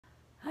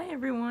Hi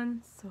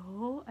everyone,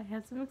 so I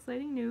have some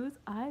exciting news.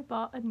 I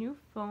bought a new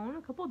phone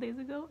a couple days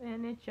ago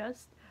and it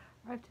just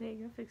arrived today.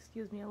 You have to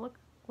excuse me, I look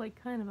like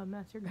kind of a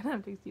mess, you're gonna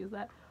have to excuse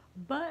that.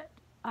 But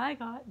I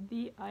got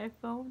the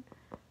iPhone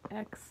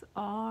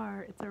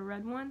XR. It's a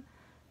red one.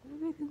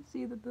 Maybe you can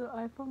see that the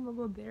iPhone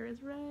logo there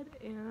is red,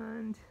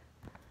 and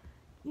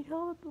you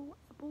tell that the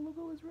Apple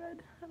logo is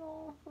red at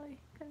all if I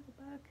kind of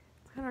go back.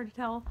 It's kind of hard to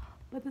tell,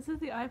 but this is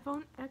the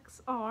iPhone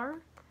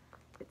XR.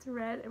 It's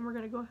red, and we're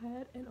gonna go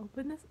ahead and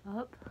open this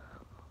up.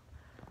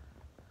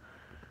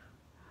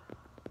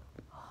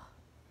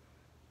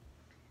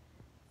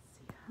 Let's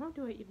see, how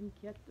do I even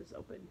get this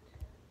open?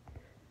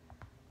 I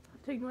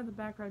have to ignore the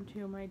background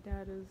too. My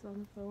dad is on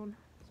the phone.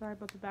 Sorry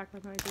about the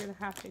background noise. You're gonna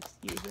have to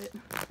excuse it.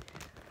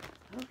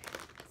 Okay,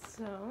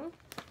 so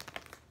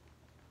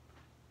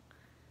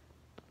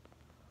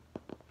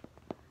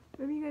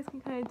maybe you guys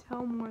can kind of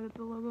tell more that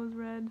the logo is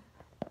red.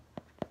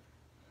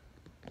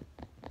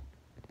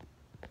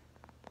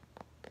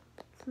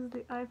 This is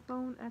the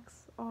iPhone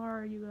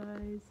XR, you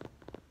guys.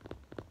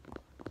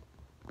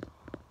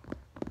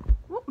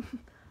 Whoop.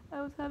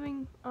 I was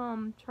having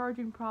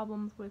charging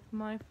problems with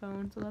my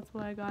phone, so that's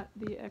why I got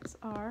the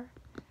XR.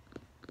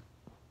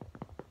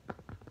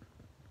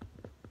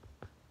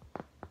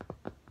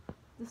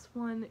 This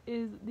one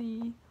is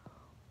the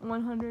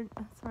 100,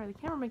 sorry, the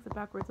camera makes it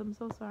backwards, I'm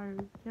so sorry,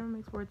 the camera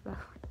makes words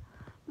backwards.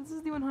 This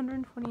is the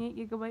 128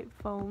 gigabyte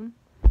phone.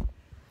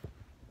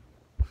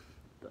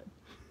 Good.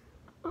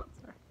 Oh,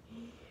 sorry.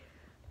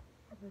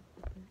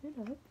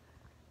 Open it up.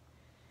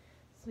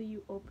 So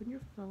you open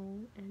your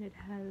phone and it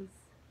has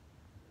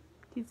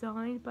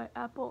designed by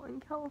Apple in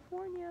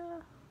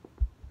California.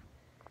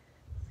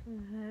 So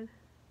ahead.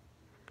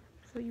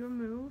 So you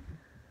remove.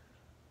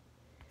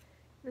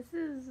 This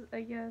is,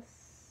 I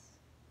guess,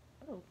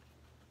 oh,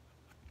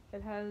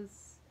 it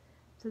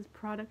says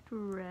product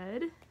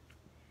red.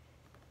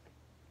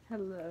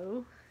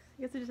 Hello.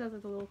 I guess it just has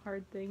like the little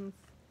card things.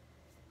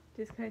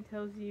 Just kind of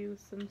tells you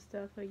some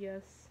stuff, I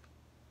guess.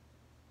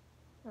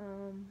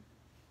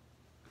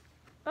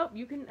 Oh,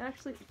 you can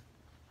actually,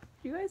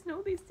 you guys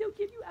know they still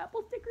give you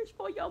Apple stickers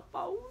for your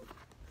phone?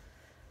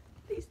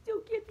 They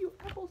still give you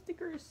Apple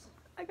stickers.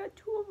 I got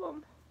 2 of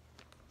them.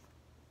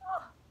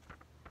 Oh,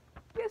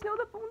 you guys know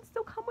that phones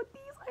still come with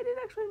these? I didn't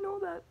actually know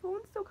that.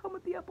 Phones still come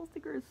with the Apple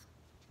stickers.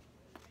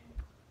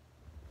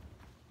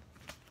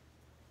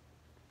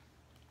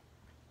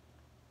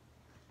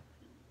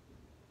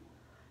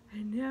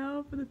 And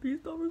now for the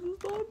piece de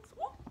resistance.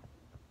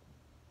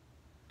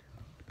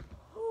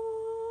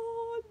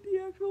 Oh, the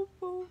actual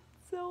phone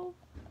itself.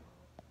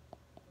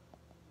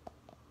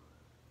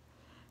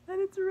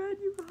 And it's red,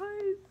 you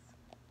guys.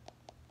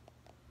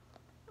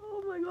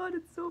 Oh my god,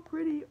 it's so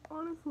pretty,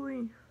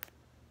 honestly.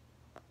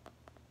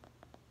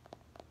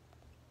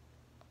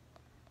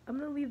 I'm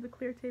gonna leave the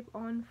clear tape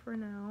on for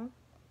now.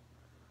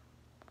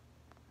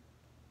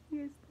 What do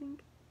you guys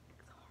think?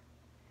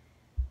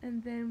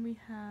 And then we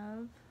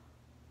have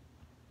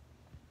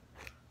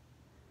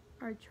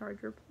our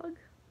charger plug.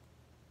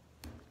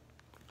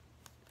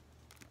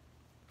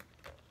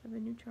 I have a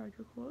new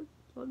charger plug.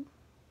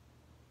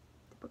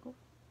 Typical.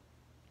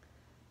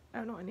 I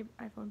don't know any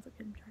iPhones that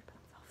can charge by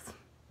themselves.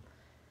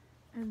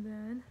 And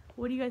then,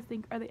 what do you guys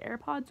think? Are they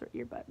AirPods or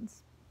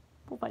earbuds?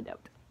 We'll find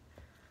out.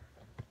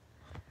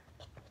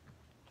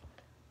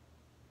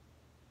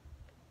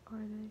 Are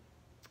they?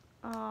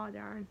 Oh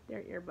darn,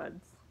 they're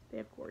earbuds. They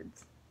have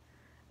cords.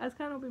 I was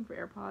kind of hoping for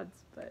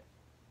AirPods, but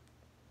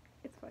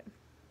it's fine.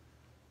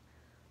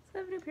 So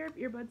I have a new pair of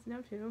earbuds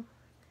now too.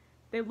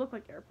 They look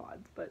like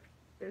AirPods, but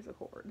there's a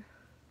cord.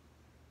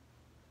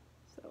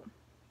 So,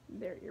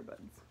 they're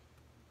earbuds.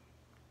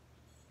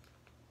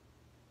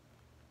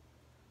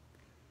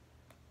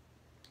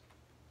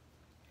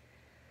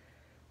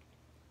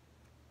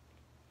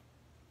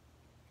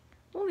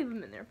 We'll leave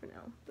them in there for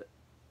now, but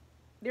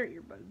they're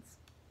earbuds.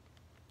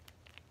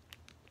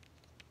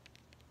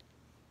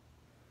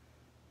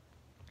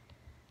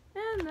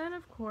 And then,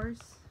 of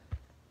course,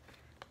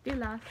 the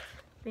last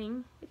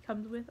thing it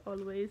comes with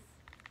always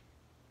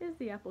is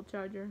the Apple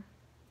charger.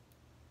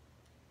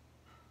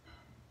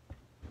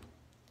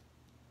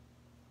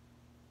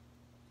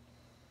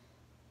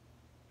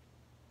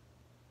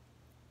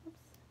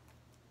 Oops.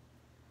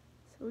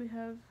 So we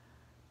have,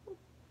 oh,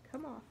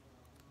 come off.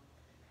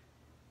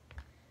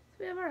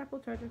 So we have our Apple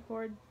charger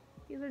cord.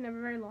 These are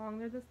never very long.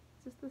 They're just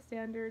the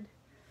standard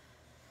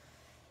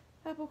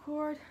Apple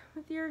cord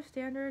with your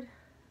standard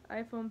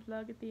iPhone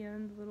plug at the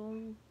end, the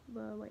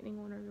lightning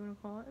one, whatever you want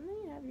to call it, and then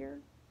you have your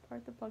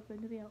part that plugs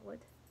into the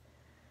outlet.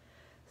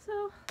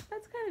 So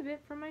that's kind of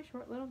it for my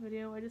short little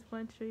video. I just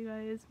wanted to show you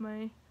guys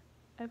my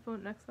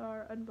iPhone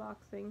XR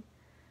unboxing.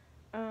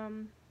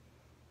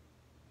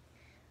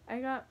 I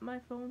got my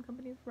phone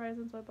company's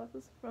Verizon, so I bought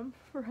this from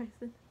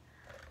Verizon.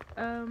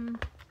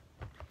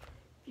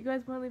 If you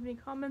guys want to leave any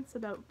comments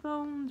about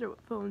phones, or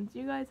what phones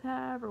you guys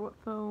have, or what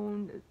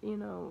phone, you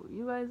know,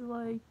 you guys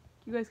like,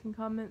 you guys can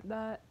comment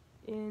that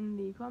in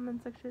the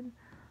comment section.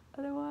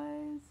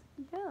 Otherwise,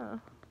 yeah,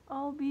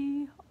 I'll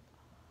be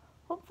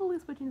hopefully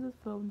switching to this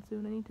phone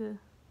soon. I need to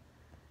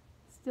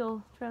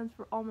still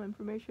transfer all my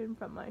information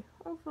from my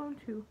old phone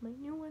to my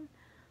new one.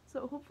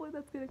 So hopefully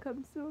that's gonna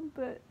come soon,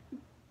 but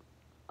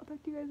I'll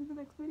talk to you guys in the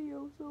next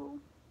video. So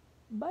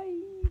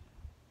bye!